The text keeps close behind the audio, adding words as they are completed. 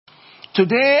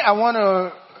Today I want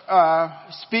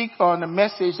to speak on a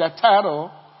message I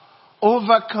titled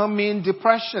Overcoming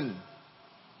Depression.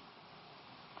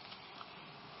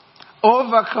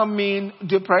 Overcoming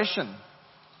depression.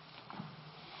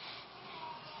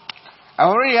 I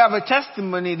already have a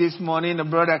testimony this morning. The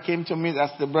brother came to me.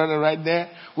 That's the brother right there.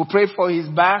 We prayed for his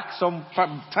back some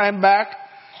time back.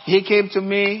 He came to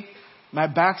me. My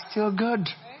back's still good.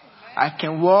 I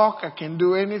can walk. I can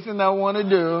do anything I want to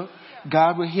do.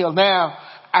 God will heal. Now,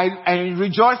 I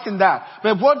rejoice in that.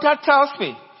 But what that tells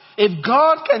me, if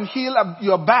God can heal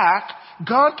your back,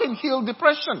 God can heal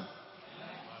depression.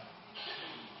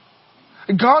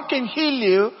 God can heal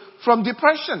you from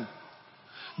depression.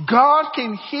 God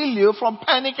can heal you from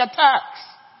panic attacks.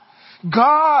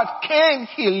 God can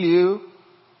heal you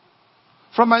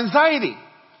from anxiety.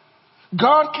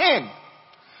 God can.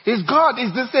 He's God.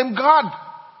 He's the same God.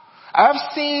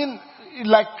 I've seen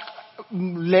like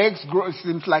legs grow. It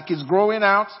seems like it's growing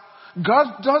out.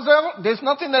 God does it. There's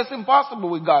nothing that's impossible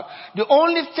with God. The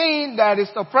only thing that is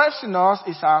oppressing us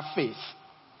is our faith.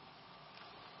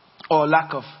 Or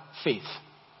lack of faith.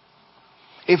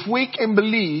 If we can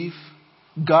believe,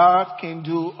 God can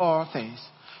do all things.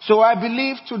 So I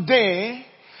believe today,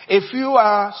 if you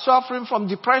are suffering from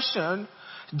depression,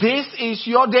 this is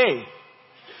your day.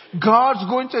 God's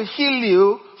going to heal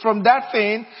you from that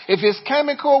thing. If it's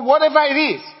chemical, whatever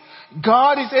it is,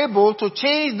 God is able to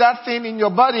change that thing in your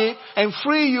body and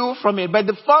free you from it. But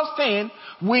the first thing,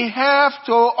 we have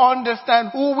to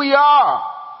understand who we are.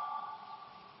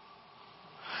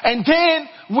 And then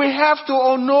we have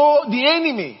to know the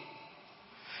enemy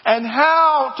and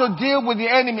how to deal with the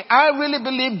enemy. I really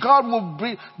believe God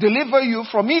will deliver you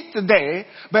from it today.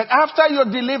 But after your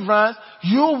deliverance,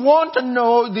 you want to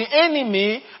know the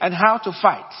enemy and how to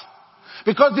fight.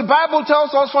 Because the Bible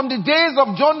tells us from the days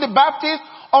of John the Baptist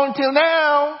until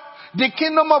now, the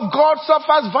kingdom of God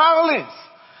suffers violence.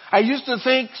 I used to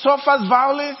think suffers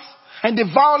violence and the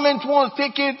violent ones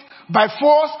take it by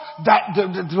force.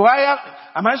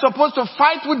 Am I supposed to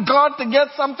fight with God to get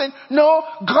something? No,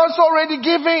 God's already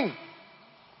giving.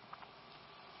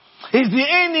 It's the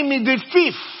enemy, the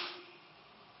thief,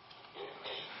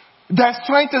 that's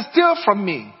trying to steal from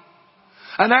me.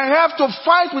 And I have to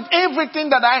fight with everything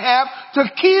that I have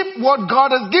to keep what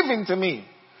God has given to me.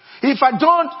 If I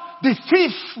don't, the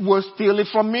thief will steal it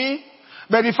from me.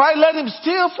 But if I let him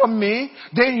steal from me,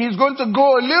 then he's going to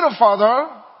go a little further.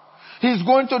 He's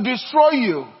going to destroy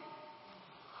you.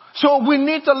 So we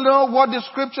need to know what the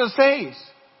scripture says.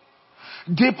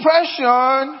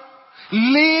 Depression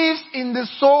lives in the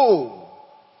soul.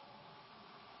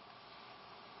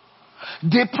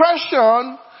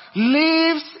 Depression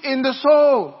lives in the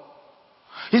soul.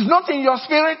 It's not in your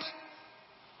spirit.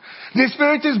 The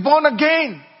spirit is born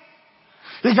again.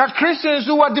 You got Christians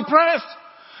who are depressed.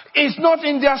 It's not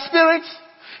in their spirit.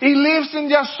 It lives in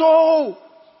their soul.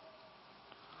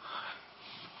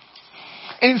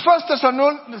 In 1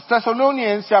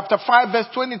 Thessalonians chapter 5 verse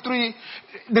 23,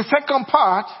 the second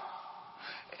part,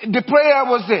 the prayer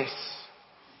was this.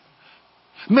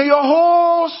 May your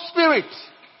whole spirit,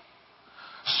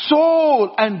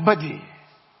 soul and body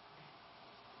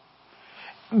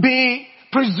be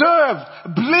preserved,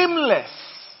 blameless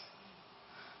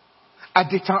at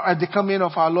the coming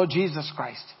of our Lord Jesus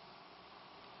Christ.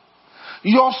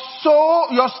 Your soul,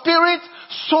 your spirit,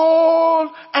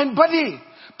 soul and body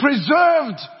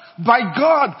preserved by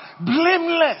God,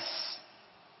 blameless.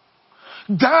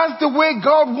 That's the way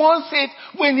God wants it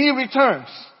when He returns.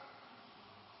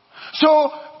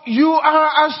 So you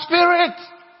are a spirit.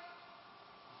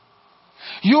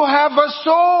 You have a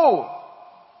soul.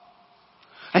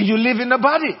 And you live in a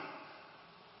body.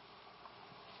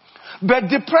 But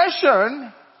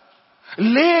depression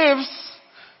lives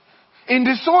in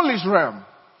the soulish realm.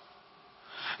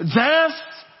 That's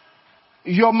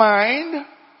your mind,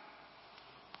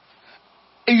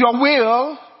 your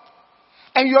will,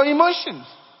 and your emotions.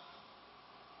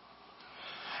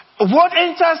 What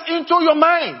enters into your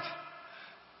mind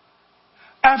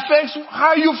affects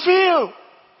how you feel.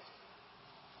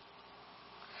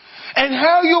 And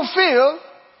how you feel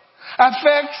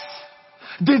affects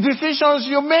the decisions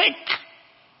you make.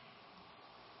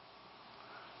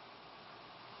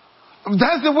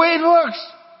 That's the way it works.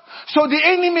 So the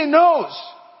enemy knows.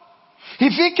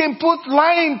 If he can put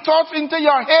lying thoughts into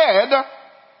your head,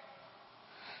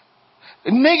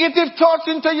 negative thoughts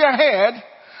into your head,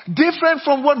 different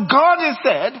from what God has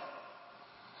said,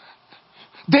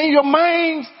 then your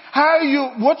mind,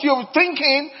 what you're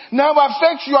thinking now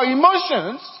affects your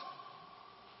emotions.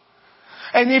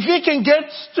 And if he can get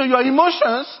to your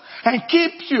emotions and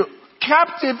keep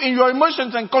captive in your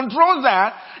emotions and control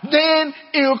that, then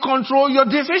it will control your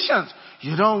decisions.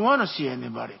 You don't want to see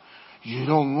anybody. You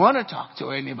don't want to talk to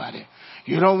anybody.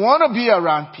 You don't want to be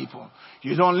around people.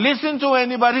 You don't listen to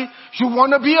anybody. You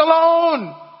want to be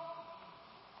alone.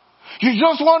 You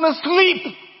just want to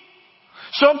sleep.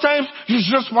 Sometimes you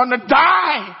just want to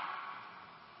die.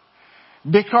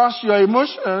 Because your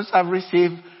emotions have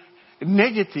received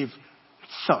negative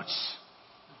thoughts.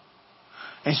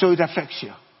 And so it affects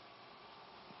you.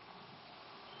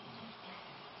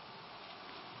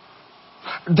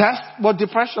 That's what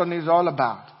depression is all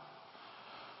about.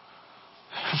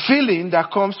 Feeling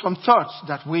that comes from thoughts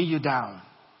that weigh you down.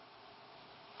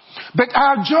 But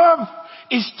our job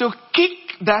is to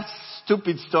kick that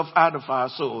stupid stuff out of our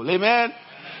soul. Amen?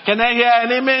 Can I hear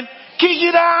an amen? Kick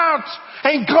it out.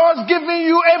 And God's giving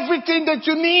you everything that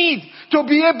you need to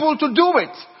be able to do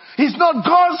it. It's not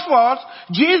God's fault.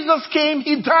 Jesus came,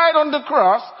 He died on the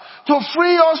cross to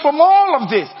free us from all of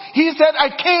this. He said, I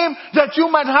came that you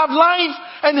might have life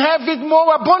and have it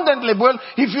more abundantly. Well,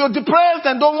 if you're depressed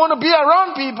and don't want to be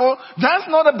around people, that's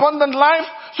not abundant life.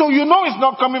 So you know it's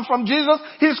not coming from Jesus.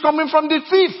 He's coming from the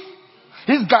thief.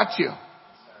 He's got you.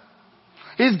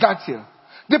 He's got you.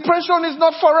 Depression is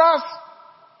not for us.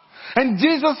 And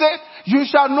Jesus said, you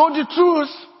shall know the truth,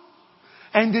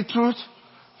 and the truth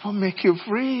will make you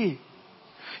free.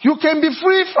 You can be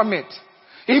free from it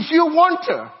if you want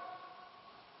to.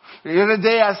 The other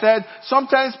day I said,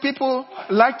 sometimes people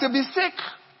like to be sick.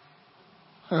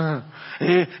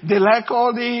 They like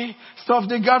all the stuff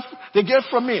they get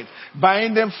from it.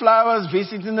 Buying them flowers,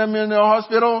 visiting them in the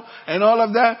hospital, and all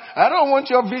of that. I don't want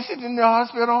your visit in the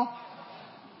hospital.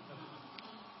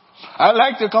 I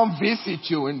like to come visit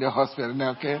you in the hospital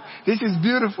now, okay? This is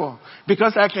beautiful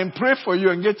because I can pray for you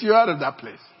and get you out of that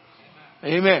place.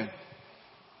 Amen.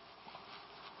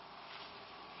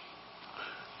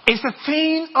 It's a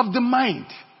thing of the mind.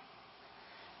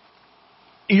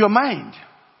 Your mind.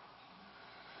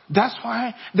 That's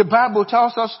why the Bible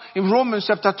tells us in Romans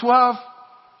chapter 12,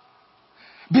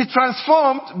 be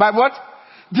transformed by what?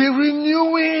 The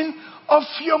renewing of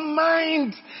your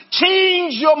mind.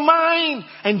 Change your mind.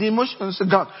 And the emotions of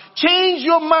God. Change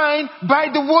your mind by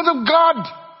the word of God.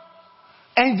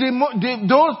 And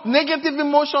those negative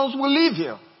emotions will leave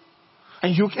you.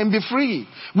 And you can be free.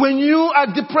 When you are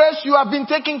depressed, you have been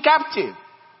taken captive.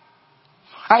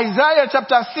 Isaiah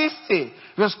chapter 60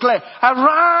 was clear.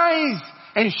 Arise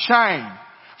and shine,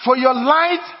 for your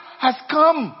light has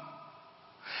come,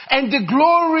 and the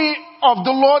glory of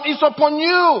the Lord is upon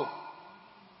you.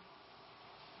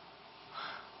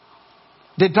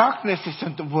 The darkness is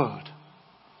in the world,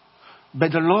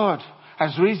 but the Lord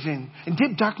has risen in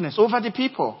deep darkness over the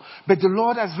people. But the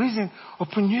Lord has risen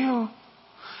upon you,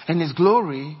 and His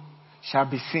glory shall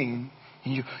be seen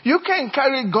in you. You can't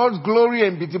carry God's glory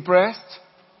and be depressed.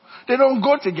 They don't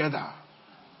go together.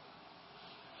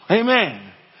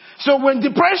 Amen. So when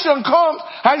depression comes,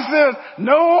 I said,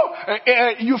 no,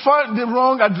 you found the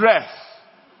wrong address.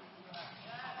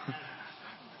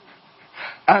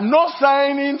 I'm not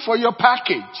signing for your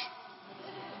package.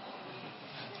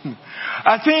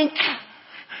 I think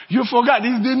you forgot.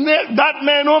 That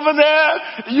man over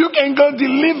there, you can go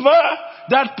deliver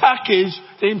that package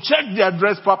and check the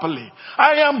address properly.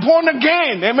 I am born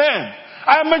again. Amen.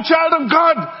 I am a child of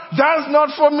God. That's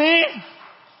not for me.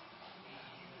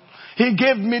 He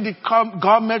gave me the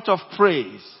garment of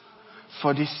praise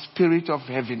for the spirit of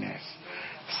heaviness.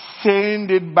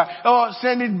 Send it back. Oh,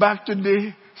 send it back to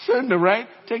the sender, right?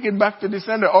 Take it back to the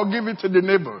sender or give it to the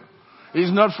neighbor.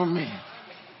 It's not for me.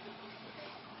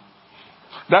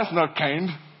 That's not kind.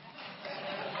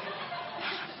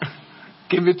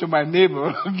 Give it to my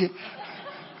neighbor.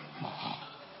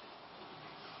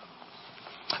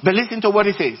 But listen to what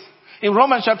it says. In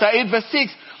Romans chapter 8 verse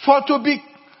 6. For to be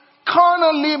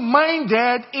carnally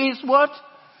minded is what?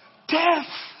 Death.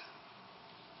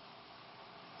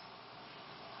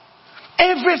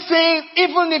 Everything,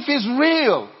 even if it's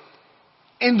real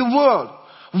in the world,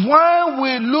 why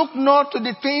we look not to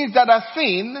the things that are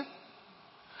seen,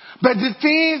 but the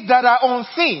things that are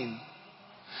unseen.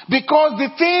 Because the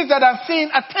things that are seen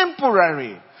are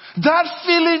temporary. That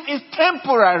feeling is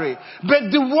temporary. But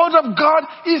the word of God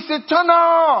is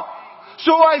eternal.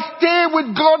 So I stay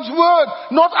with God's word.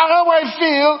 Not how I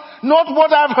feel, not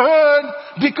what I've heard.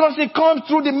 Because it comes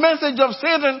through the message of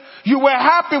Satan. You were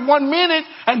happy 1 minute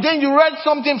and then you read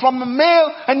something from a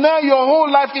mail and now your whole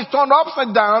life is turned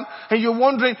upside down and you're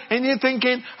wondering and you're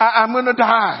thinking, I'm going to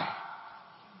die.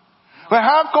 Well,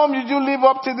 how come did you live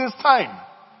up to this time?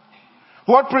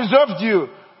 What preserved you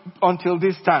until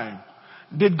this time?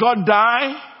 Did God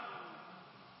die?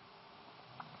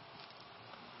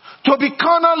 To be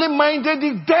carnally minded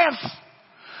is death.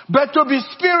 But to be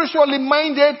spiritually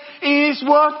minded is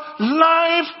what?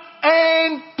 Life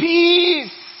and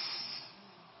peace.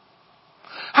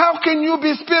 How can you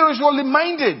be spiritually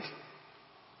minded?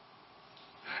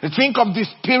 You think of the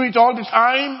Spirit all the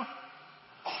time.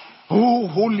 Oh,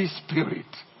 Holy Spirit.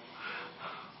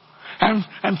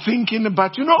 I'm thinking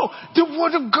about, the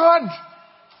Word of God.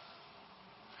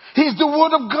 He's the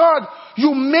Word of God.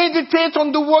 You meditate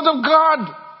on the Word of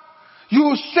God.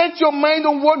 You set your mind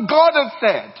on what God has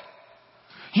said.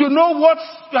 You know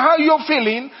how you're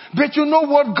feeling, but you know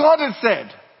what God has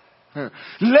said.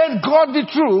 Let God be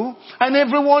true and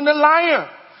everyone a liar.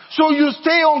 So you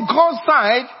stay on God's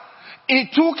side. It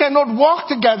two cannot walk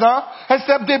together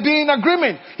except they be in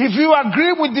agreement. If you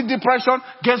agree with the depression,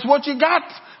 guess what you got?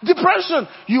 Depression.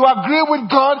 You agree with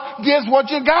God, guess what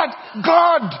you got?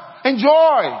 God and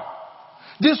joy.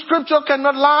 This scripture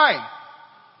cannot lie.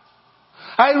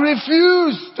 I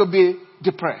refuse to be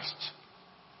depressed.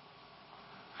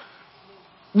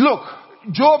 Look,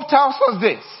 Job tells us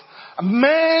this. A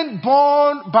man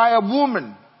born by a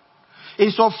woman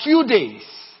is of few days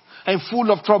and full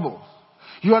of trouble.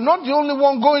 You are not the only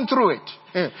one going through it.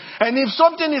 And if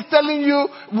something is telling you,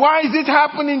 why is it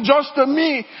happening just to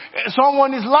me?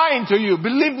 Someone is lying to you.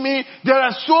 Believe me, there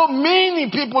are so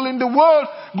many people in the world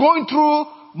going through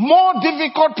more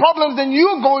difficult problems than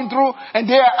you're going through, and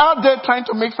they are out there trying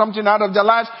to make something out of their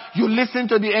lives. You listen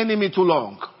to the enemy too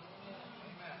long.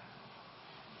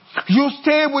 You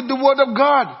stay with the Word of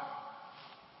God.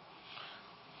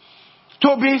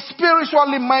 To be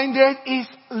spiritually minded is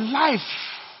life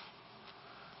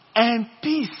and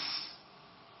peace.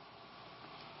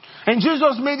 And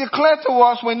Jesus made it clear to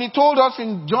us when He told us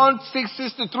in John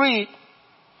 6:63,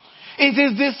 it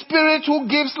is the Spirit who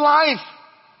gives life.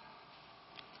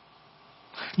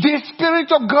 The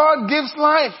Spirit of God gives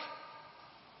life.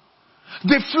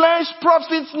 The flesh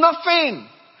profits nothing.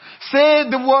 Say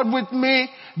the word with me.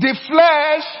 The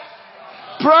flesh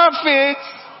profits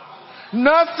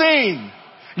nothing.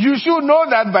 You should know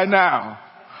that by now.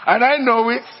 And I know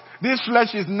it. This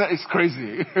flesh is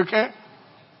crazy. Okay?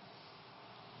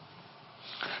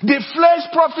 The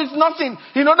flesh profits nothing.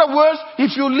 In other words,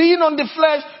 if you lean on the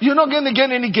flesh, you're not going to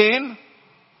get any gain.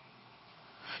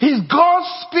 It's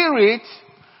God's Spirit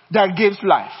that gives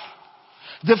life.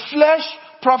 The flesh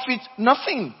profits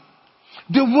nothing.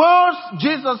 The words,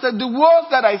 Jesus said, the words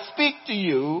that I speak to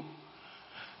you,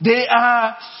 they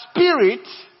are spirit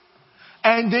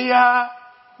and they are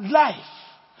life.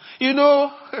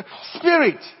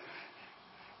 Spirit.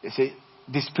 They say,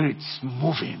 the Spirit's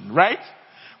moving, right?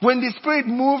 When the Spirit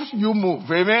moves, you move.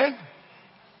 Amen?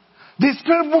 The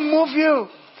Spirit will move you.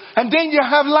 And then you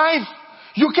have life.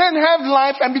 You can't have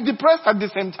life and be depressed at the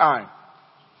same time.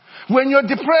 When you're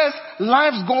depressed,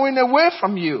 life's going away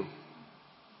from you.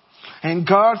 And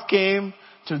God came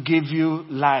to give you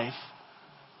life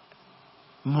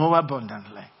more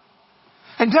abundantly.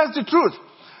 And that's the truth.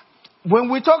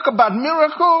 When we talk about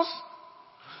miracles,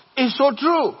 it's so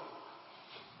true.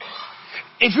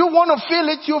 If you want to feel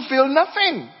it, you feel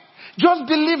nothing. Just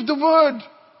believe the word.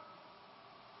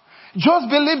 Just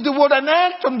believe the word and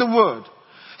act on the word.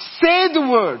 Say the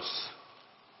words.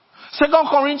 2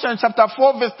 Corinthians chapter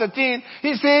 4 verse 13,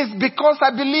 he says, because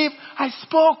I believe, I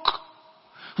spoke.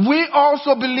 We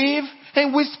also believe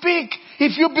and we speak.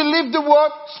 If you believe the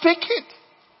word, speak it.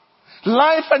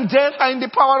 Life and death are in the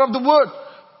power of the word,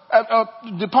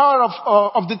 the power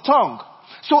of the tongue.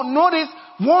 So notice,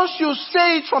 once you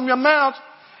say it from your mouth,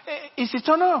 it's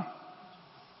eternal.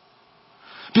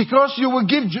 Because you will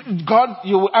give God,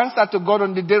 you will answer to God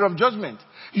on the day of judgment.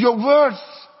 Your words,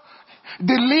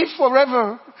 they live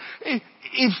forever.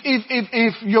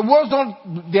 If your words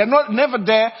they're never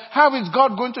there, how is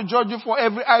God going to judge you for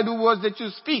every idle word that you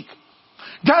speak?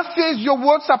 That says your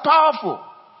words are powerful.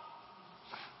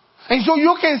 And so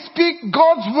you can speak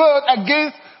God's word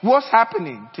against what's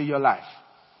happening to your life.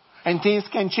 And things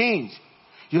can change.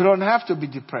 You don't have to be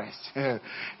depressed.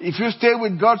 If you stay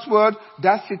with God's word,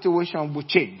 that situation will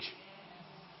change.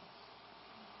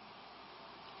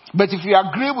 But if you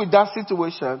agree with that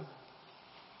situation,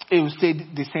 it will stay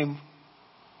the same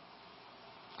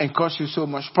and cause you so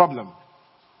much problem.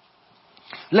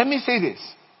 Let me say this.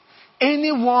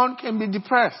 Anyone can be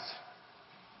depressed.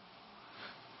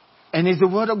 And it's the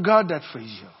word of God that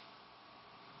frees you.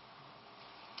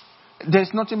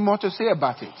 There's nothing more to say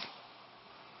about it.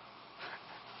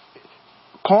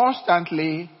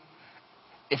 Constantly,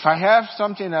 if I have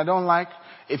something I don't like,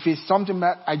 if it's something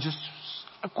that I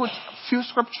put a few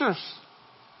scriptures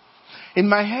in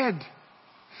my head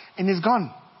and it's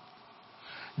gone.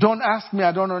 Don't ask me,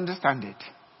 I don't understand it.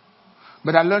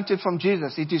 But I learned it from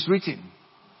Jesus. It is written.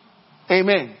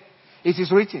 Amen. It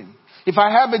is written. If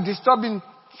I have a disturbing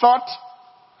thought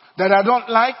that I don't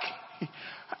like,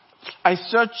 I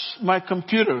search my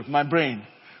computer, my brain,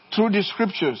 through the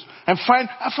scriptures and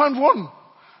I found one.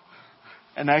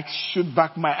 And I shoot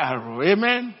back my arrow.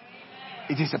 Amen.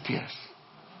 It disappears.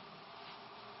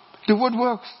 The word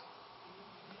works.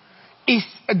 It's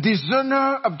a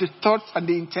discerner of the thoughts and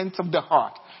the intents of the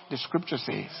heart, the scripture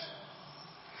says.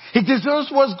 It discerns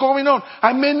what's going on.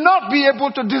 I may not be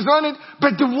able to discern it,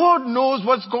 but the word knows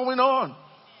what's going on.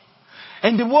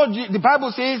 And the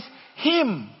Bible says,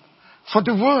 him for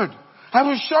the word. I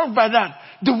was shocked by that.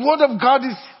 The word of God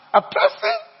is a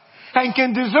person and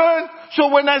can discern. So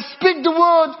when I speak the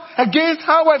word against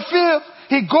how I feel,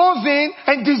 he goes in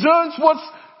and discerns what's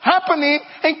happening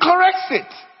and corrects it.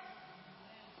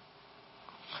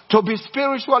 To be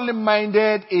spiritually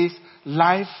minded is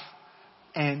life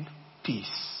and peace.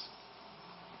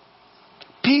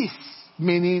 Peace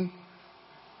meaning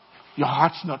your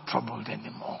heart's not troubled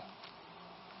anymore.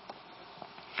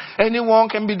 Anyone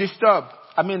can be disturbed.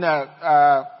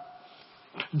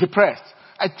 Depressed.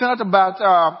 I thought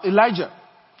about Elijah,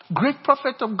 great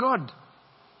prophet of God.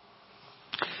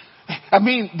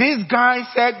 This guy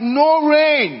said no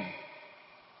rain.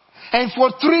 And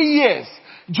for 3 years,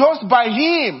 just by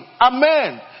him,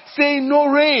 saying no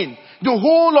rain, the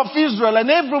whole of Israel and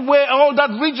everywhere, all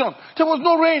that region, there was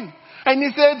no rain. And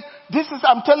he said,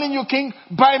 I'm telling you, king,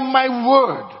 by my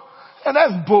word. And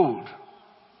that's bold.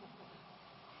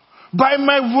 By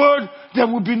my word, there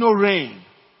will be no rain.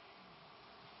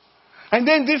 And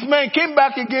then this man came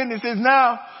back again and says,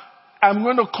 now I'm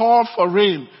going to call for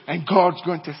rain and God's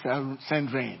going to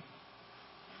send rain.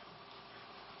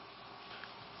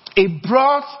 It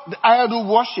brought the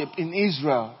idol worship in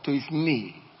Israel to its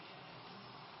knee.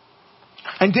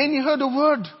 And then he heard a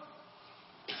word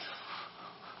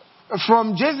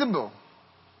from Jezebel,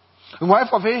 the wife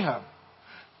of Ahab.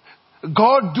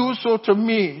 God do so to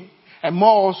me, and more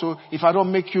also, if I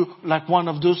don't make you like one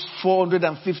of those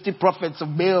 450 prophets of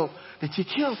Baal that he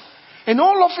killed. And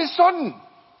all of a sudden,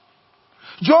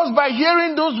 just by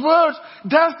hearing those words,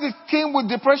 that's the thing with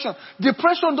depression.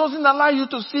 Depression doesn't allow you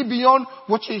to see beyond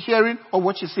what you're hearing or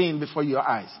what you're seeing before your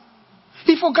eyes.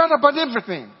 He forgot about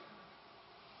everything.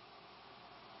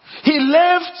 He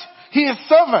left his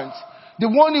servant, the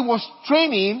one he was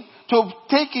training to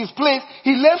take his place.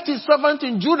 He left his servant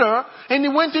in Judah and he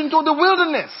went into the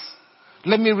wilderness.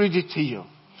 Let me read it to you.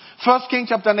 1 Kings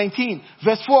chapter 19,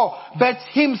 verse 4. But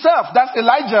himself, that's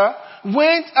Elijah,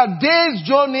 went a day's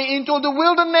journey into the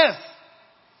wilderness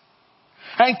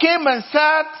and came and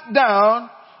sat down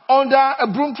under a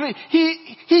broom tree.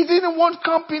 He didn't want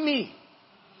company.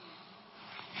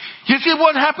 You see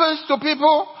what happens to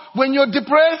people when you're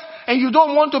depressed and you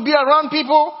don't want to be around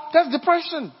people? That's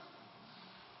depression.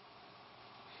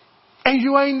 And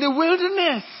you are in the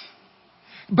wilderness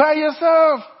by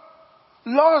yourself,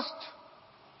 lost.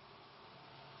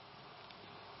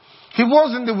 He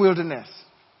was in the wilderness.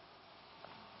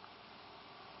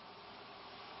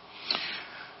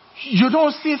 You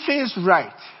don't see things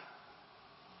right.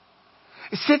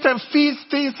 Satan feeds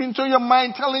things into your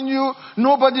mind telling you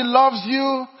nobody loves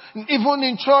you. Even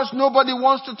in church, nobody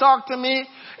wants to talk to me.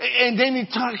 And then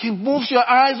he moves your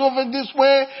eyes over this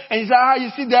way and he says, you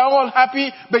see, they're all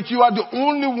happy, but you are the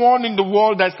only one in the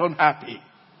world that's unhappy.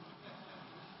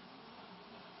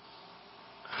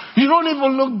 You don't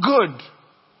even look good.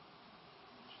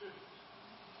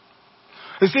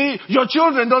 You see, your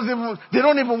children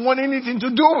don't even want anything to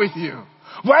do with you.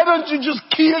 Why don't you just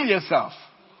kill yourself?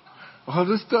 All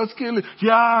this starts killing.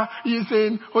 Yeah, you're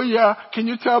saying, oh yeah, can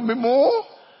you tell me more?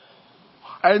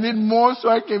 I need more so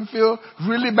I can feel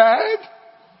really bad.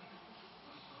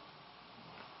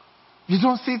 You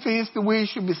don't see things the way it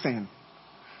should be seen.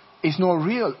 It's not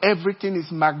real. Everything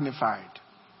is magnified.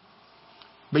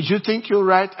 But you think you're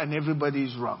right and everybody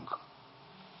is wrong.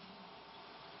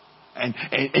 And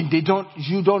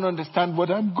you don't understand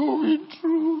what I'm going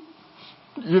through.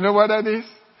 You know what that is?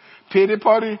 Pity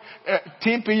party.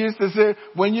 Timpy used to say,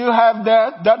 when you have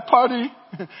that party,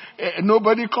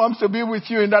 nobody comes to be with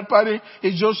you in that party.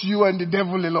 It's just you and the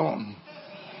devil alone.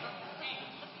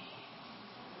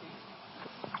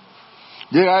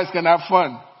 You guys can have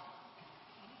fun.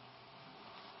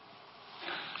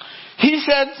 He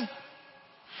said,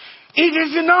 it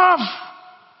is enough.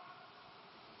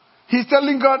 He's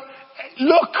telling God,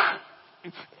 look,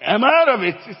 I'm out of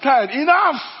it. It's tired.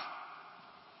 Enough.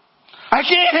 I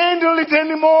can't handle it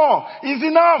anymore. It's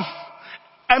enough.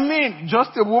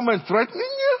 Just a woman threatening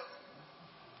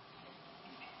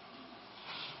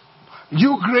you?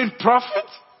 You great prophet?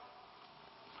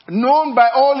 known by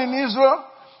all in Israel.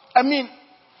 I mean,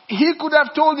 he could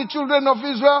have told the children of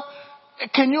Israel,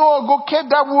 can you all go get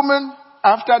that woman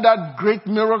after that great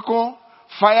miracle?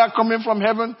 Fire coming from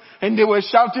heaven, and they were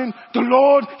shouting, the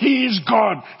Lord, He is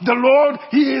God. The Lord,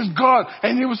 He is God.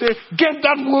 And He would say, get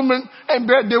that woman, and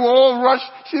they will all rush.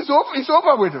 It's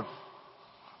over with him.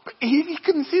 But he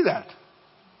couldn't see that.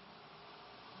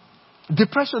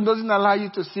 Depression doesn't allow you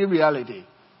to see reality.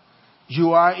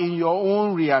 You are in your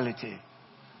own reality.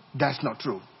 That's not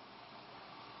true.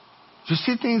 You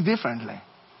see things differently.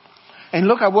 And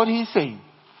look at what he's saying.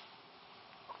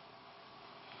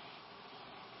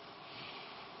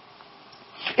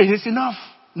 It is enough.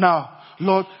 Now,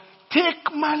 Lord,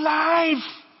 take my life.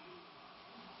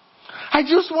 I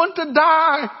just want to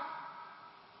die.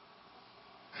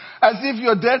 As if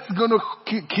your death's going to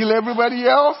kill everybody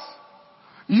else.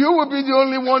 You will be the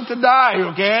only one to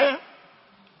die, okay?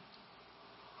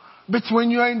 But when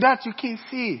you're in that, you can't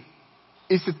see.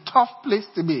 It's a tough place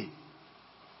to be.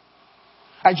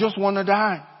 I just want to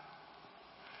die.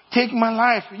 Take my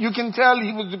life. You can tell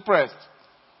he was depressed.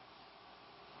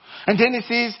 And then he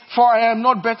says, for I am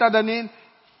not better than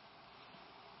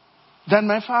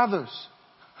my fathers.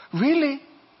 Really?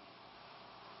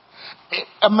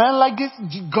 A man like this,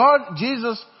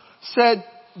 Jesus said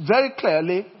very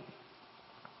clearly,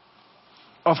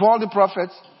 of all the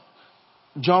prophets,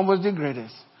 John was the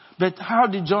greatest. But how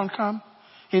did John come?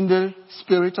 In the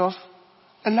spirit of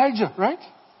Elijah, right?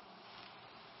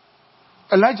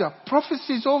 Elijah,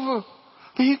 prophecy is over.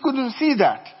 But he couldn't see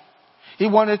that. He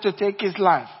wanted to take his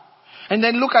life. And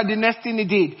then look at the next thing he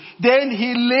did. Then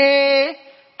he lay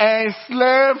and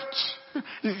slept.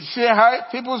 See how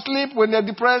people sleep when they're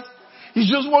depressed? You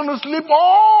just want to sleep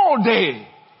all day.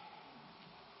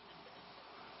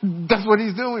 That's what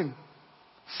he's doing.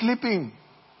 Sleeping.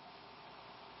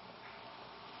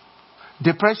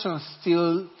 Depression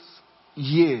steals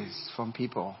years from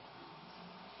people.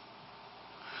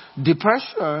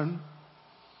 Depression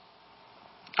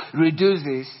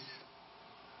reduces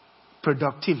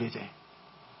productivity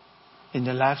in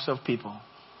the lives of people.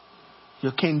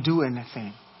 You can't do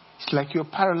anything. It's like you're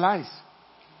paralyzed.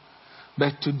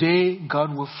 But today,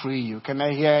 God will free you. Can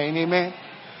I hear an amen?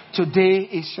 Today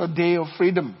is your day of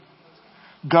freedom.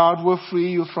 God will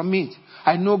free you from it.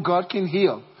 I know God can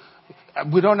heal.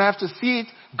 We don't have to see it.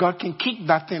 God can kick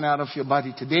that thing out of your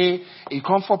body today. You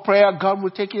come for prayer, God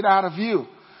will take it out of you.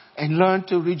 And learn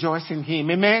to rejoice in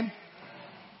Him. Amen?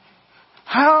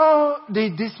 How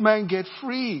did this man get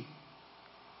free?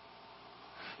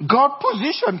 God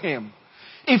positioned him.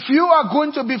 If you are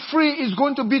going to be free, it's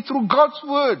going to be through God's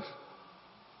word.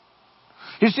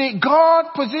 You see, God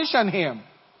positioned him.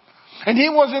 And he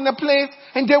was in a place,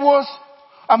 and there was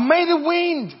a mighty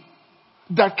wind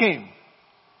that came.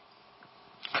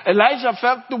 Elijah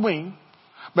felt the wind,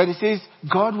 but it says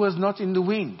God was not in the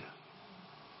wind.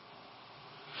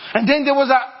 And then there was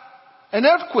an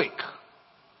earthquake.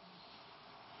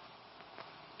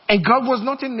 And God was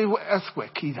not in the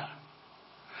earthquake either.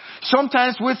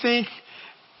 Sometimes we think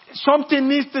something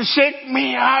needs to shake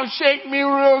me out, shake me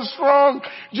real strong.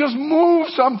 Just move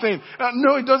something.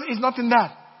 No, it doesn't. It's not in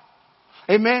that.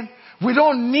 Amen. We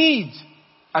don't need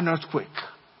an earthquake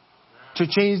to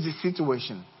change the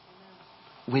situation.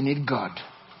 We need God.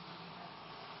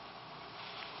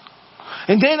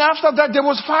 And then after that, there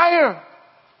was fire.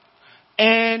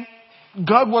 And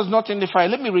God was not in the fire.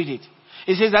 Let me read it.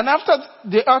 It says, and after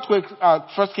the earthquake,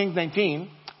 1 Kings 19,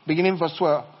 beginning verse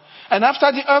 12. And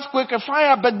after the earthquake, a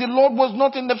fire, but the Lord was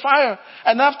not in the fire.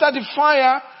 And after the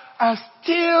fire, a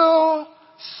still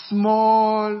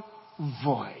small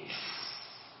voice.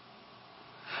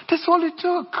 That's all it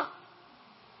took.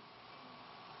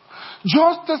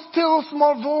 Just a still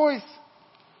small voice.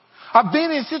 I've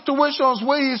been in situations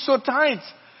where it's so tight.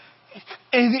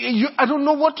 And I don't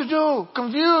know what to do.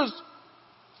 Confused.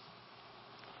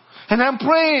 And I'm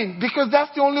praying because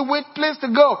that's the only place to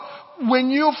go. When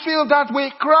you feel that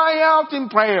way, cry out in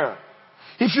prayer.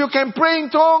 If you can pray in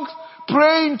tongues,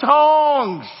 pray in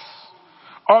tongues.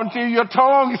 Until your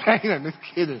tongue is hanging. I'm just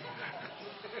kidding.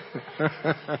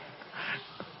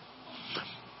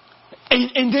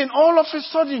 and then all of a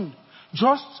sudden,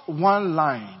 just one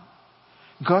line.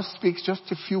 God speaks just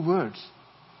a few words.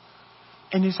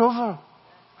 And it's over.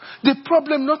 The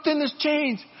problem, nothing has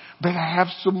changed. But I have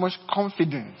so much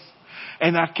confidence.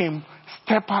 And I can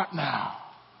step out now.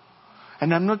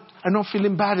 And I'm not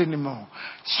feeling bad anymore.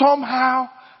 Somehow,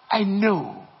 I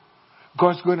know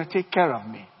God's going to take care of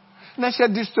me. And I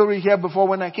shared this story here before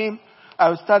when I came.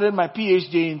 I started my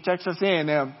PhD in Texas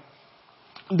A&M.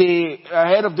 The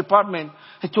head of department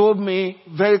He told me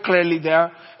very clearly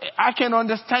there, I can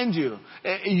understand you.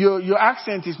 Your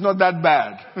accent is not that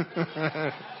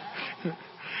bad.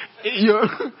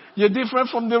 You're different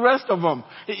from the rest of them.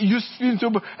 You seem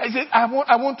to. I said, I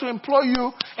want to employ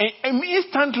you. And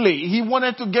instantly, he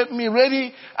wanted to get me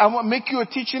ready. I want to make you a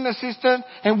teaching assistant,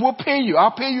 and we'll pay you.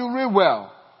 I'll pay you real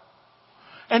well.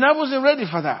 And I wasn't ready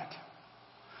for that.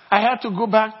 I had to go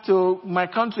back to my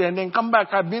country and then come back.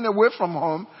 I've been away from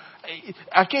home.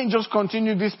 I can't just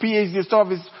continue this PhD stuff.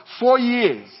 It's 4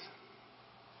 years.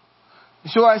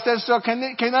 So I said, "Sir, can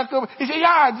I go?" He said,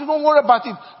 "Yeah, don't worry about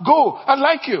it. Go. I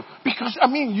like you. Because,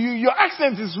 your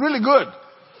accent is really good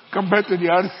compared to the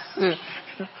others."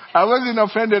 I wasn't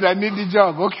offended. I need the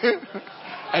job, okay?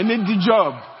 I need the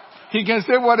job. He can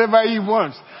say whatever he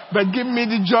wants. But give me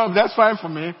the job. That's fine for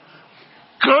me.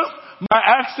 Because my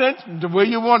accent, the way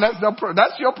you want,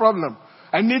 that's your problem.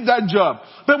 I need that job.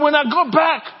 But when I got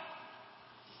back,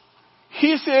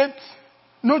 he said,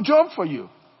 "No job for you."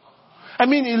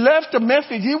 He left a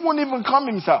message. He wouldn't even come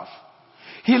himself.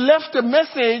 He left a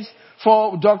message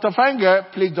for Dr.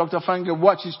 Fanger. Please, Dr. Fanger,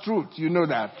 watch his truth. You know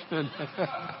that.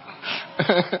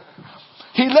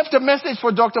 He left a message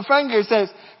for Dr. Fanger. He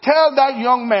says, "Tell that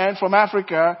young man from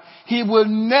Africa he will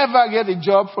never get a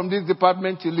job from this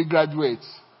department till he graduates."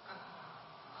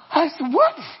 I said,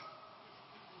 "What?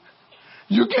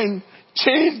 You can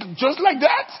change just like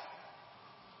that?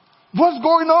 What's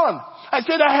going on?" I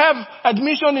said, "I have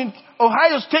admission in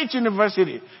Ohio State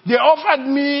University. They offered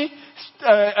me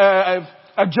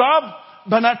a job,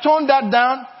 but I turned that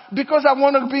down because I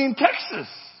want to be in Texas."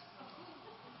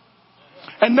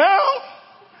 And now,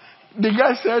 the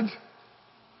guy said,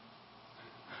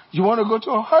 "You want to go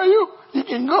to Ohio? You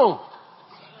can go."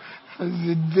 I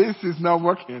said, "This is not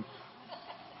working."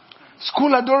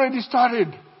 School had already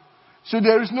started. So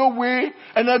there is no way.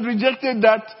 And I'd rejected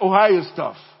that Ohio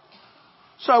stuff.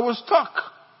 So I was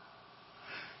stuck.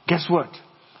 Guess what?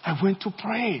 I went to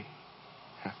pray.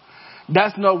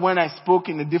 That's not when I spoke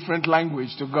in a different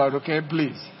language to God, okay?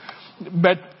 Please.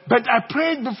 But I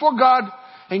prayed before God,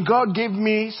 and God gave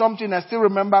me something. I still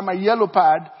remember my yellow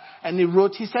pad, and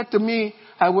he said to me,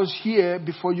 "I was here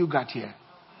before you got here.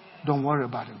 Don't worry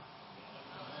about him."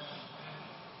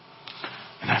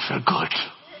 And I felt good.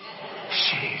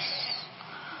 Jeez.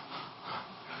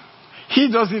 He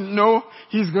doesn't know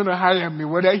he's going to hire me,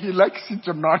 whether he likes it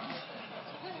or not.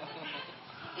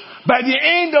 By the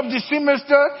end of the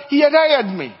semester, he had hired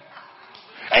me.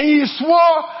 And he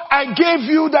swore, "I gave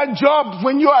you that job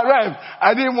when you arrived."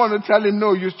 I didn't want to tell him,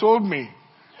 "No, you told me."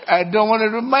 I don't want to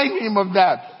remind him of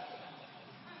that.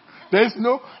 There's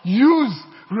no use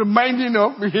reminding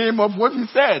him of what he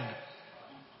said.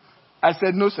 I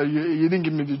said, "No, sir, you didn't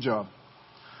give me the job."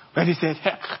 But he said,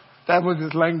 "Heck, that was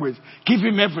his language. Give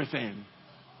him everything."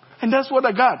 And that's what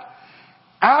I got.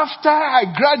 After I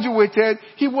graduated,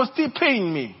 he was still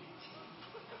paying me.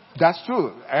 That's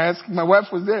true. My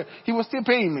wife was there. He was still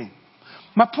paying me.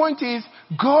 My point is,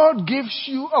 God gives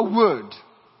you a word.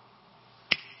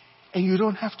 And you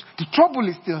don't have to. The trouble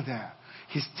is still there.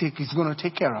 He's going to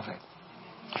take care of it.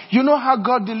 You know how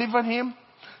God delivered him?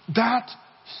 That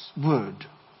word.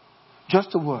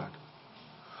 Just a word.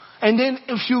 And then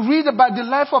if you read about the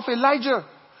life of Elijah,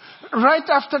 right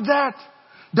after that,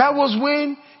 that was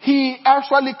when he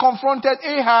actually confronted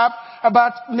Ahab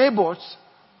about Naboth's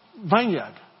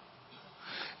vineyard.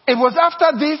 It was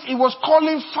after this, he was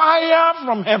calling fire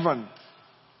from heaven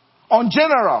on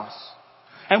generals.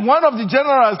 And one of the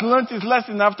generals learned his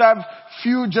lesson after a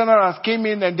few generals came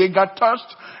in and they got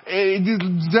touched.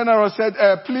 The general said,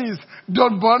 "Please,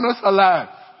 don't burn us alive.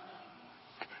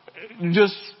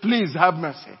 Just please have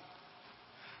mercy."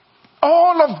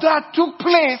 All of that took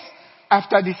place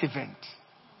after this event.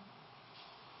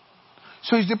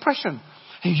 So it's depression.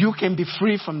 And you can be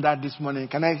free from that this morning.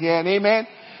 Can I hear an amen?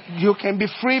 You can be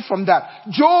free from that.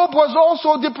 Job was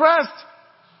also depressed.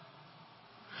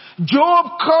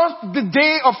 Job cursed the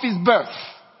day of his birth.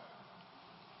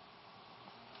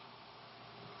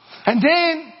 And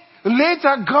then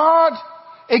later God,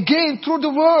 again through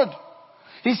the word,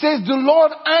 he says, "The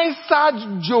Lord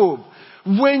answered Job."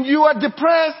 When you are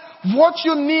depressed, what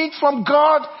you need from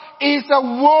God is a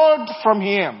word from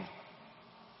him.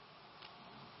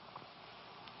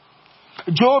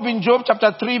 Job, in Job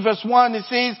chapter 3 verse 1, it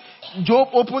says, Job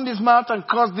opened his mouth and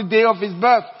cursed the day of his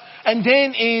birth. And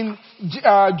then in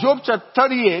Job chapter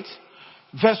 38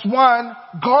 verse 1,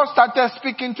 God started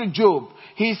speaking to Job.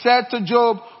 He said to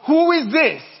Job, "Who is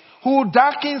this who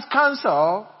darkens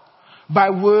counsel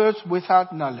by words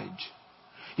without knowledge?"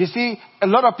 You see, a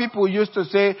lot of people used to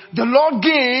say, "The Lord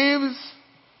gives,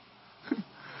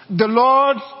 the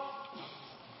Lord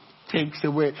takes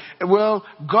away. Well,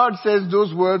 God says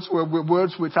those words were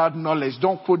words without knowledge.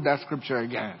 Don't quote that scripture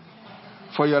again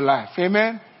for your life.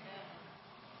 Amen?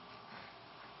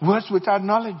 Words without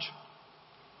knowledge.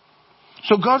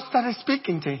 So God started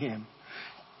speaking to him.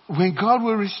 When God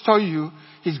will restore you,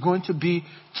 it's going to be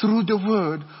through the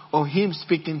word of him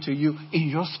speaking to you in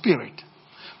your spirit.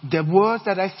 The words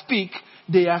that I speak,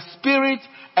 they are spirit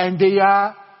and they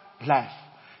are life.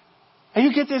 Are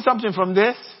you getting something from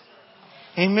this?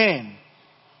 Amen.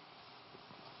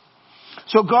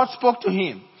 So God spoke to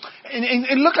him.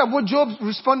 And look at what Job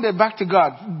responded back to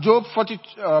God. Job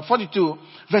 42,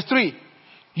 verse 3.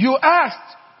 You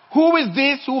asked, who is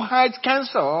this who hides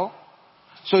counsel?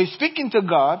 So he's speaking to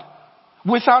God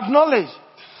without knowledge.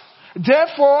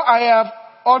 Therefore I have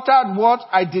uttered what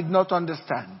I did not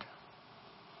understand.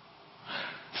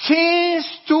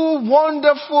 Things too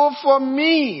wonderful for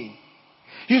me.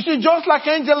 You see, just like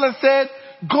Angela said,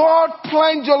 God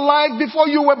planned your life before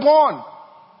you were born.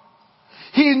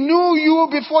 He knew you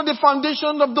before the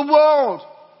foundation of the world.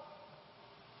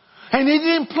 And he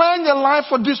didn't plan your life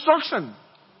for destruction.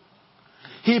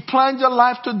 He planned your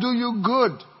life to do you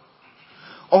good.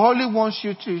 All he wants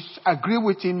you to agree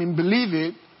with him and believe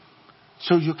it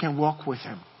so you can walk with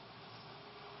him.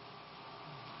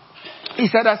 He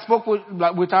said, I spoke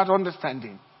without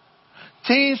understanding.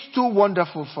 Things too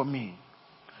wonderful for me,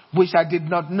 which I did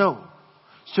not know.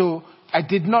 So I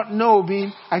did not know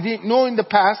means I didn't know in the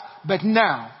past, but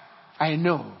now I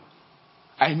know.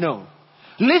 I know.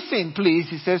 Listen, please,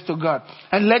 he says to God,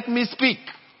 and let me speak.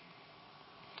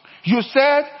 You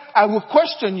said, I will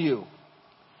question you,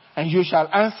 and you shall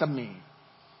answer me.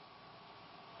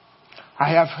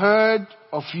 I have heard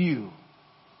of you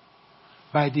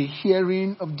by the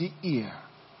hearing of the ear.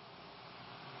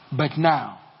 But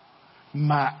now,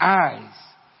 my eyes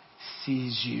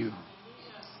sees you.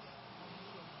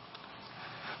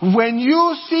 When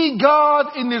you see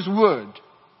God in his word,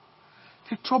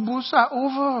 the troubles are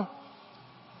over.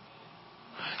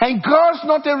 And God's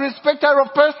not a respecter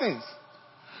of persons.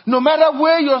 No matter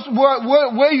where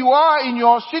you are in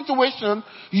your situation,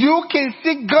 you can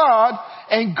seek God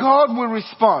and God will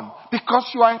respond because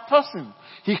you are a person.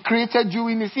 He created you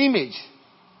in his image.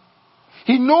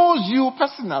 He knows you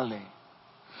personally.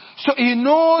 So he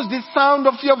knows the sound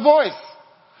of your voice.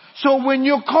 So when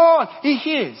you call, he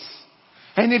hears.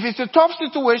 And if it's a tough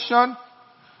situation,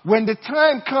 when the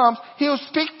time comes, he'll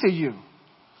speak to you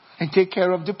and take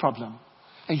care of the problem.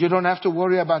 And you don't have to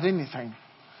worry about anything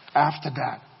after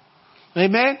that.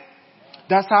 Amen?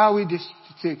 That's how we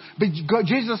say. But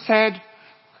Jesus said,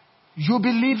 you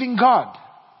believe in God.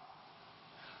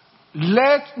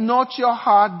 Let not your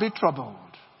heart be troubled.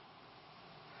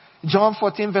 John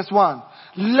 14 verse 1.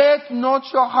 Let not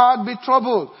your heart be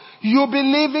troubled. You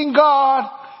believe in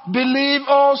God. Believe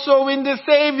also in the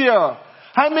Savior.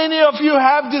 How many of you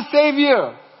have the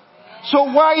Savior? So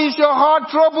why is your heart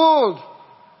troubled?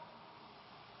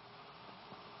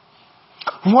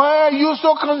 Why are you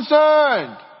so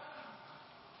concerned?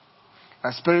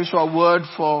 A spiritual word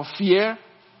for fear.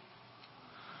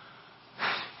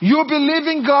 You believe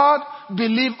in God,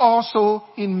 believe also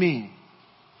in me,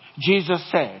 Jesus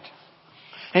said.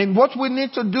 And what we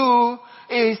need to do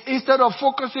is, instead of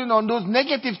focusing on those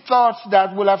negative thoughts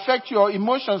that will affect your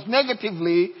emotions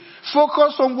negatively,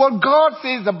 focus on what God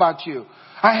says about you.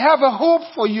 I have a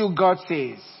hope for you, God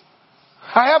says.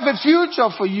 I have a future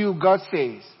for you, God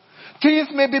says. Things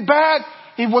may be bad.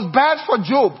 It was bad for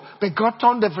Job, but God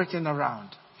turned everything around.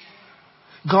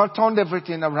 God turned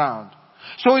everything around.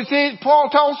 So he says, Paul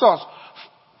tells us,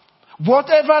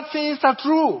 whatever things are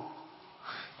true.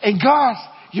 And God,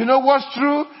 you know what's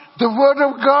true? The word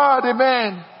of God,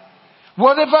 amen.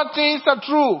 Whatever things are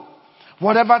true,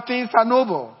 whatever things are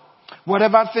noble,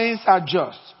 whatever things are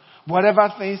just, whatever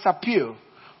things are pure,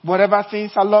 whatever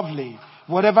things are lovely,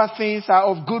 whatever things are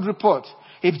of good report,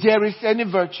 if there is any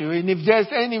virtue and if there is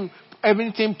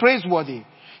anything praiseworthy,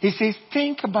 he says,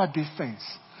 think about these things.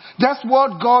 That's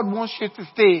what God wants you to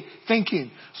stay thinking.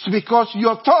 So because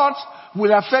your thoughts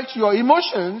will affect your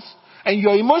emotions, and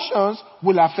your emotions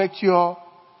will affect your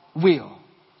will,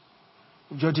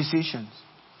 your decisions.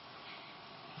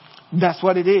 That's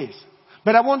what it is.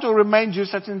 But I want to remind you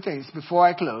certain things before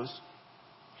I close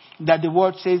that the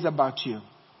word says about you.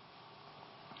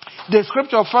 The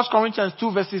scripture of 1 Corinthians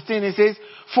 2 verse 16, it says,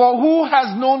 for who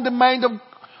has known the mind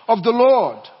of the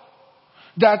Lord,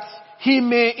 that he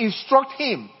may instruct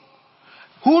him?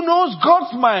 Who knows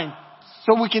God's mind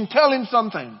so we can tell him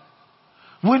something?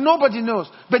 Nobody knows.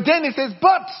 But then it says,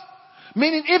 but,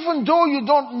 meaning even though you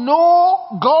don't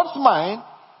know God's mind,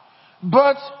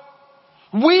 but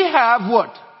we have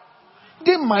what?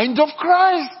 The mind of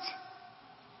Christ.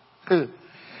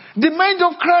 The mind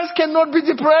of Christ cannot be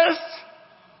depressed.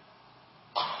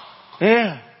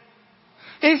 Yeah.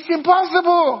 It's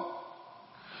impossible.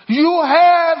 You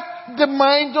have the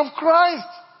mind of Christ.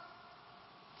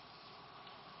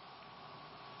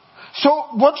 So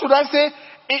what should I say?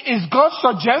 Is God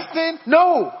suggesting?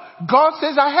 No. God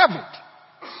says I have it.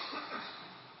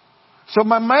 So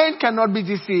my mind cannot be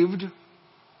deceived.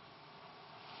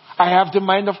 I have the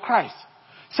mind of Christ.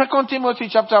 2 Timothy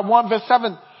chapter 1 verse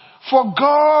 7. For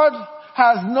God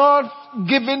has not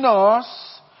given us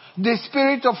the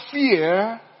spirit of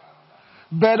fear,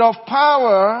 but of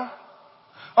power,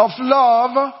 of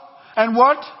love, and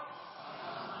what?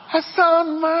 A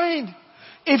sound mind.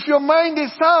 If your mind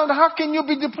is sound, how can you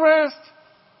be depressed?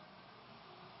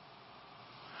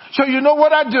 So you know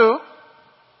what I do?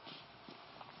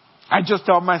 I just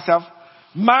tell myself,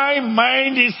 my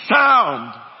mind is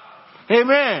sound.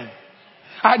 Amen.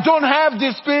 I don't have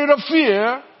the spirit of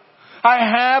fear. I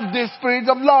have the spirit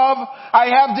of love. I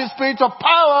have the spirit of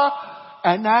power.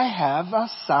 And I have a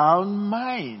sound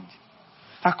mind.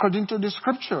 According to the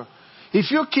scripture.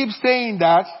 If you keep saying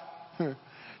that,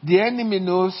 the enemy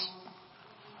knows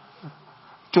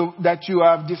that you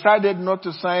have decided not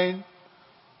to sign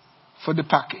for the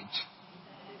package.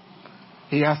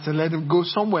 He has to let him go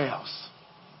somewhere else.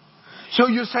 So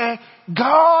you say,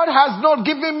 God has not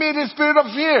given me the spirit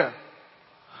of fear.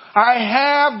 I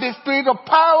have the spirit of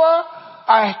power.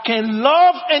 I can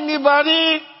love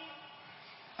anybody.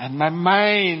 And my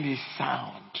mind is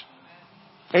sound.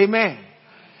 Amen.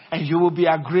 And you will be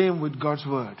agreeing with God's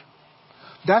word.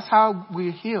 That's how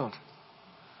we're healed.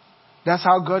 That's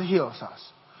how God heals us.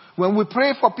 When we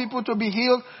pray for people to be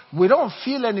healed, we don't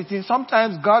feel anything.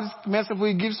 Sometimes God is merciful.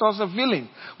 He gives us a feeling.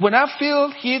 When I feel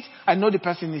heat, I know the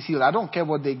person is healed. I don't care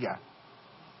what they got.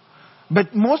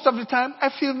 But most of the time, I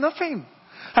feel nothing.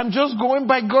 I'm just going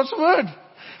by God's word.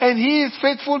 And He is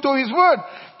faithful to His word.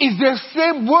 It's the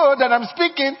same word that I'm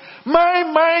speaking. My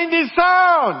mind is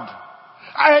sound.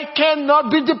 I cannot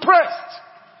be depressed.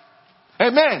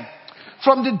 Amen.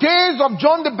 From the days of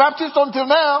John the Baptist until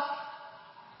now,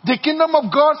 the kingdom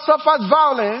of God suffers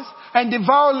violence, and the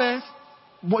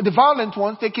violent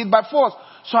ones take it by force.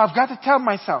 So I've got to tell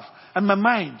myself and my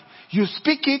mind, you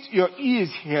speak it, your ears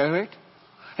hear it,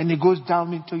 and it goes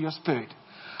down into your spirit.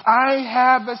 I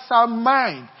have a sound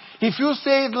mind. If you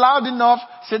say it loud enough,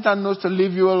 Satan knows to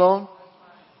leave you alone.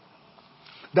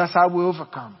 That's how we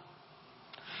overcome.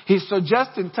 He's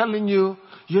suggesting, telling you,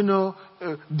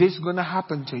 this is going to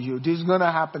happen to you. This is going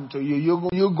to happen to you.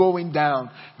 You're going down.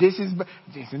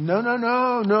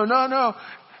 No.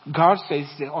 God says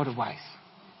otherwise.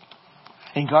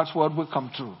 And God's word will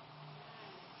come true.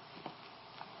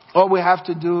 All we have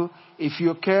to do, if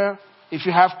you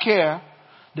have care,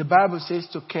 the Bible says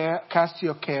to cast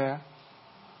your care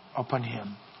upon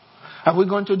Him. Are we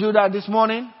going to do that this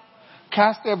morning?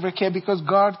 Cast every care, because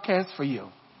God cares for you.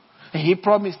 And He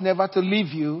promised never to leave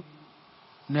you,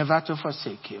 never to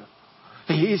forsake you.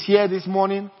 He is here this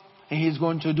morning, and He's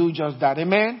going to do just that.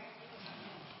 Amen?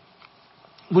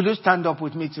 Would you stand up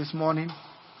with me this morning?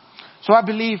 So I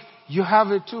believe you have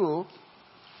a tool,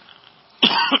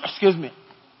 excuse me,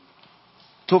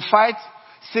 to fight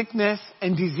sickness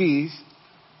and disease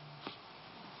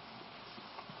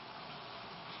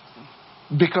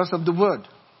because of the word.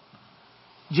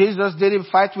 Jesus didn't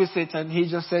fight with Satan. He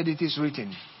just said it is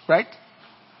written. Right?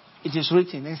 It is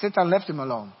written. And Satan left him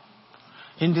alone.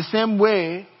 In the same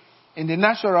way, in the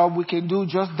natural, we can do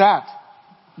just that.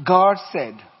 God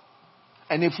said.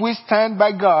 And if we stand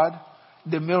by God,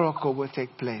 the miracle will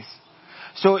take place.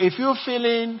 So if you're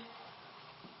feeling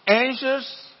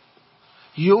anxious,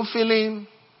 you're feeling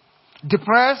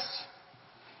depressed,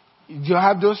 you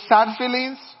have those sad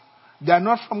feelings, they are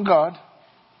not from God.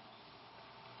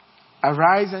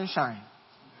 Arise and shine,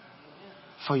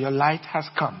 for your light has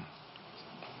come.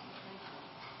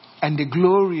 And the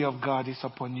glory of God is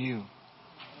upon you.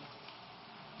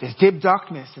 There's deep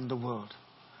darkness in the world,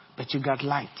 but you got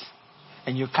light,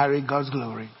 and you carry God's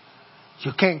glory.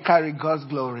 You can't carry God's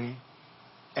glory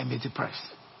and be depressed.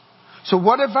 So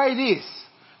whatever it is,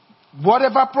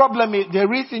 whatever problem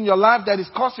there is in your life that is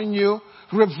causing you,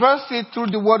 reverse it through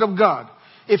the word of God.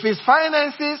 If it's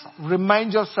finances,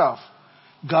 remind yourself,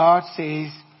 God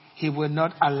says He will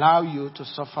not allow you to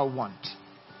suffer want.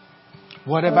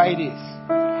 Whatever it is.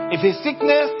 If it's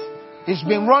sickness, it's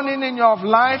been running in your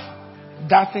life,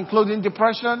 that's including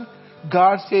depression,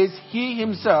 God says He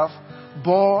Himself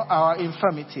bore our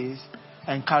infirmities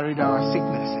and carried our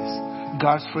sicknesses.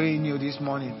 God's freeing you this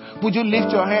morning. Would you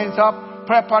lift your hands up?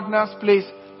 Prayer partners, please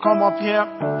come up here.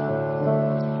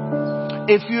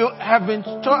 If you have been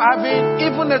having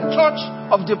even a touch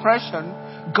of depression,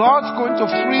 God's going to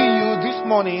free you this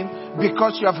morning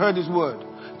because you have heard His word.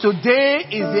 Today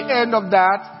is the end of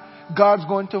that. God's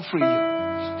going to free you.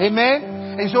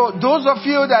 Amen? And so those of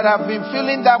you that have been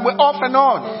feeling that way off and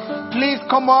on, please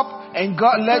come up and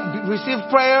receive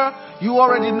prayer. You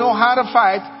already know how to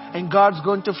fight, and God's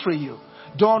going to free you.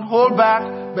 Don't hold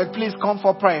back, but please come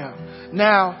for prayer.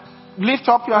 Now, lift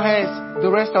up your hands, the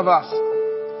rest of us.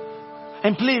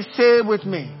 And please say with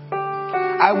me,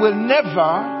 I will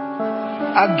never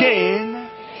again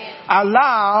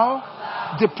allow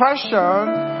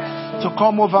depression to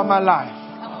come over my life.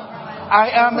 I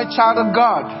am a child of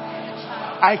God.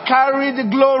 I carry the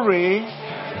glory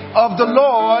of the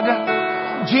Lord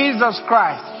Jesus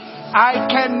Christ. I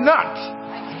cannot,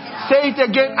 say it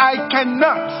again, I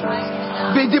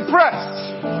cannot be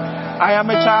depressed. I am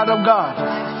a child of God.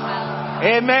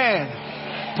 Amen.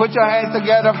 Put your hands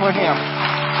together for Him.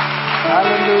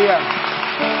 Hallelujah.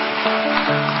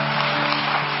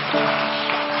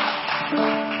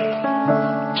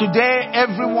 Today,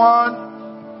 everyone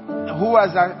who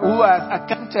has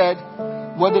attempted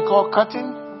what they call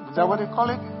cutting, is that what they call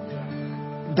it?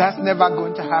 That's never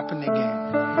going to happen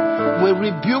again. We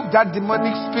rebuke that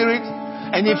demonic spirit.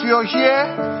 And if you're here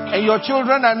and your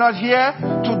children are not here,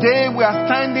 today we are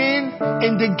standing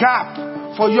in the gap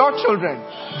for your children.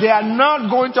 They are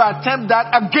not going to attempt that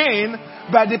again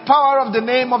by the power of the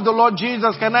name of the Lord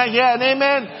Jesus. Can I hear an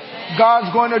amen?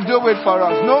 God's going to do it for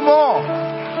us. No more.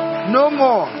 No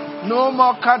more. No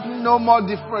more cutting, no more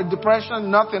depression,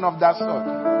 nothing of that sort.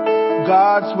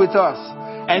 God's with us.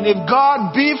 And if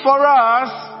God be for us,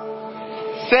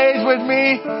 say it with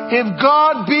me, if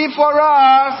God be for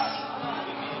us,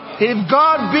 if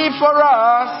God be for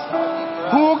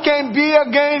us, who can be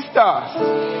against us?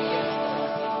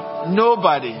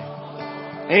 Nobody.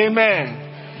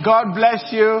 Amen. God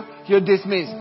bless you. You're dismissed.